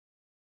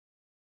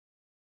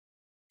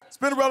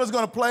Spinderella is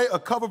gonna play a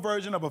cover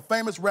version of a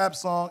famous rap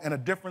song in a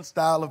different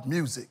style of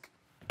music.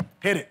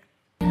 Hit it.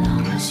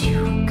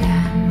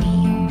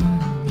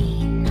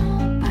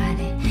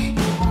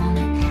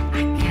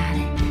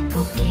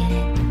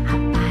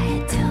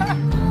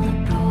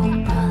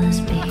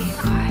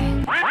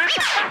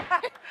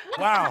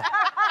 Wow.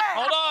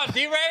 Hold on,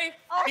 D-Ray.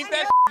 Keep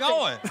that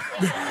going.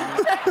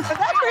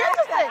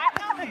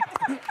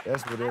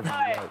 That's what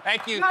everybody like.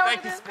 Thank you.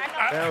 Thank you.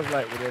 Sounds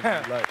like what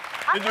everybody like.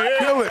 Did you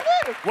hear it?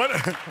 What?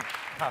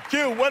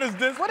 Q, what is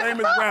this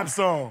famous rap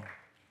song?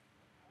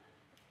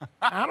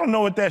 I don't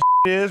know what that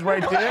is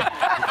right there.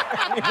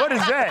 What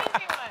is that?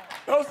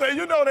 Don't say,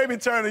 you know they be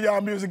turning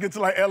y'all music into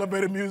like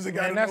elevator music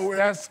out of nowhere.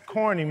 That's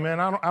corny, man.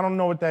 I don't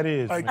know what that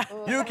is. Like, man.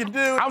 you can do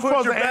it, I was put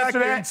supposed your to back answer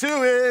that.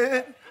 into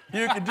it.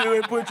 You can do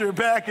it, put your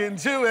back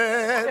into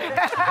it.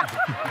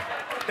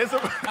 It's a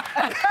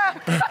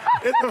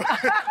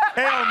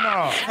Hell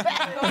no.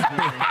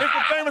 it's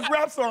a famous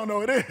rap song,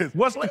 though, it is.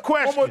 What's the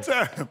question? One more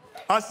time.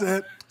 I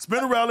said,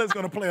 Spinderella is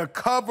gonna play a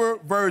cover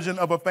version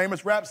of a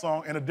famous rap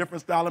song in a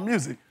different style of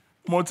music.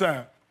 One more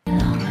time.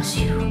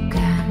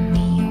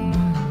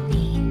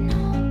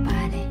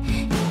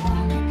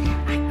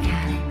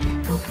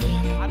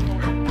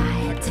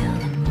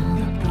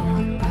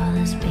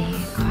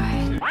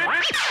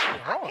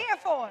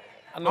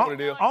 I know what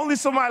it is. Only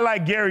somebody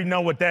like Gary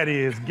know what that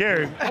is.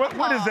 Gary,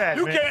 what is that,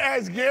 You man? can't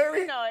ask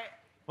Gary. I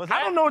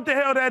don't know what the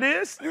hell that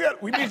is.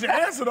 We need your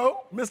answer,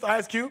 though, Mr.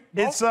 Ice Cube.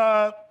 It's,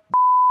 I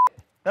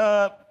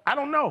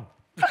don't know.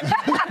 You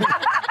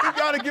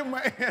gotta give him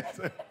an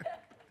answer.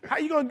 How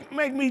you gonna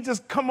make me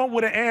just come up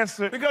with an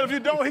answer? Because if you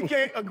don't, he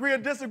can't agree or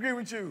disagree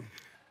with you.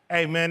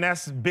 Hey, man,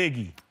 that's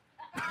Biggie.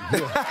 Give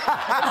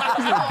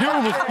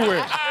him a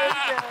square.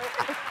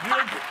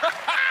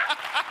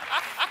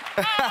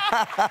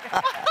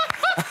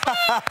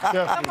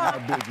 Definitely not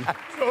Biggie.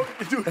 So,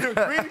 do you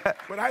agree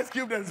with Ice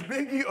Cube that it's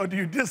Biggie, or do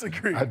you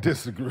disagree? I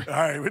disagree. All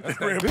right, with the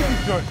red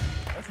Biggie joint.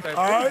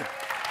 All right.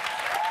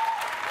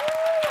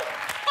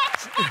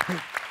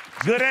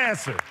 Good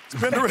answer.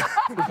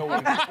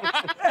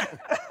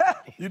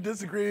 You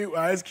disagree with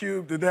Ice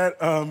Cube? Did that,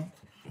 that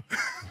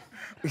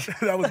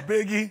was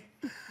Biggie.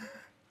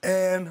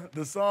 And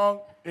the song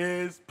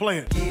is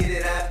playing. Get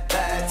it out,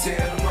 buy,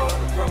 tell them all the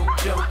broke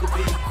joke will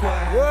be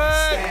quiet. What?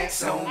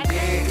 Stacks on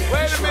big.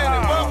 Wait a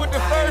minute, what with the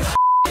first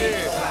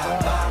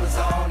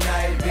 $5 all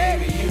night,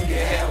 baby. You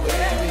can have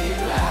whatever you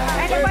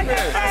like.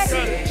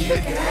 You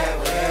can have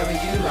whatever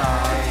you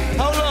like.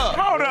 Hold up.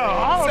 Hold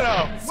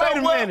up. Wait a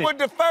What minute. with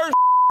the first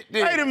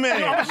Wait a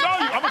minute. I'm gonna show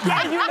you.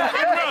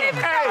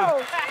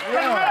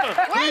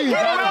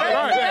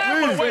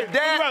 But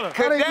that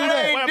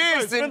ain't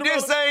this and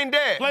this ain't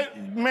that.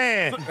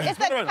 Man. It's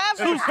the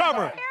cover. Who's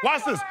cover?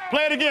 Watch this.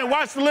 Play it again.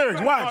 Watch the lyrics.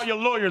 All Watch. your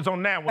lawyers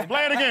on that one.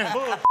 Play it again.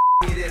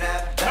 Get it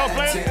out, No, buy,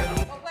 play tell it.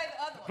 them.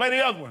 Play the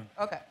other one.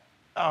 Okay.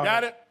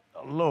 Got it?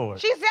 Oh, Lord.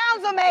 She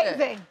sounds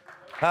amazing.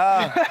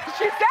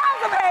 She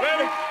sounds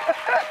amazing.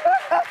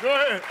 Go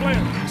ahead. Play it.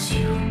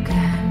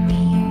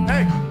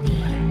 Hey.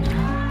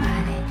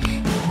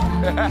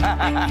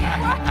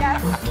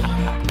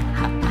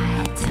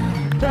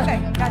 Okay,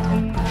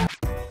 gotcha.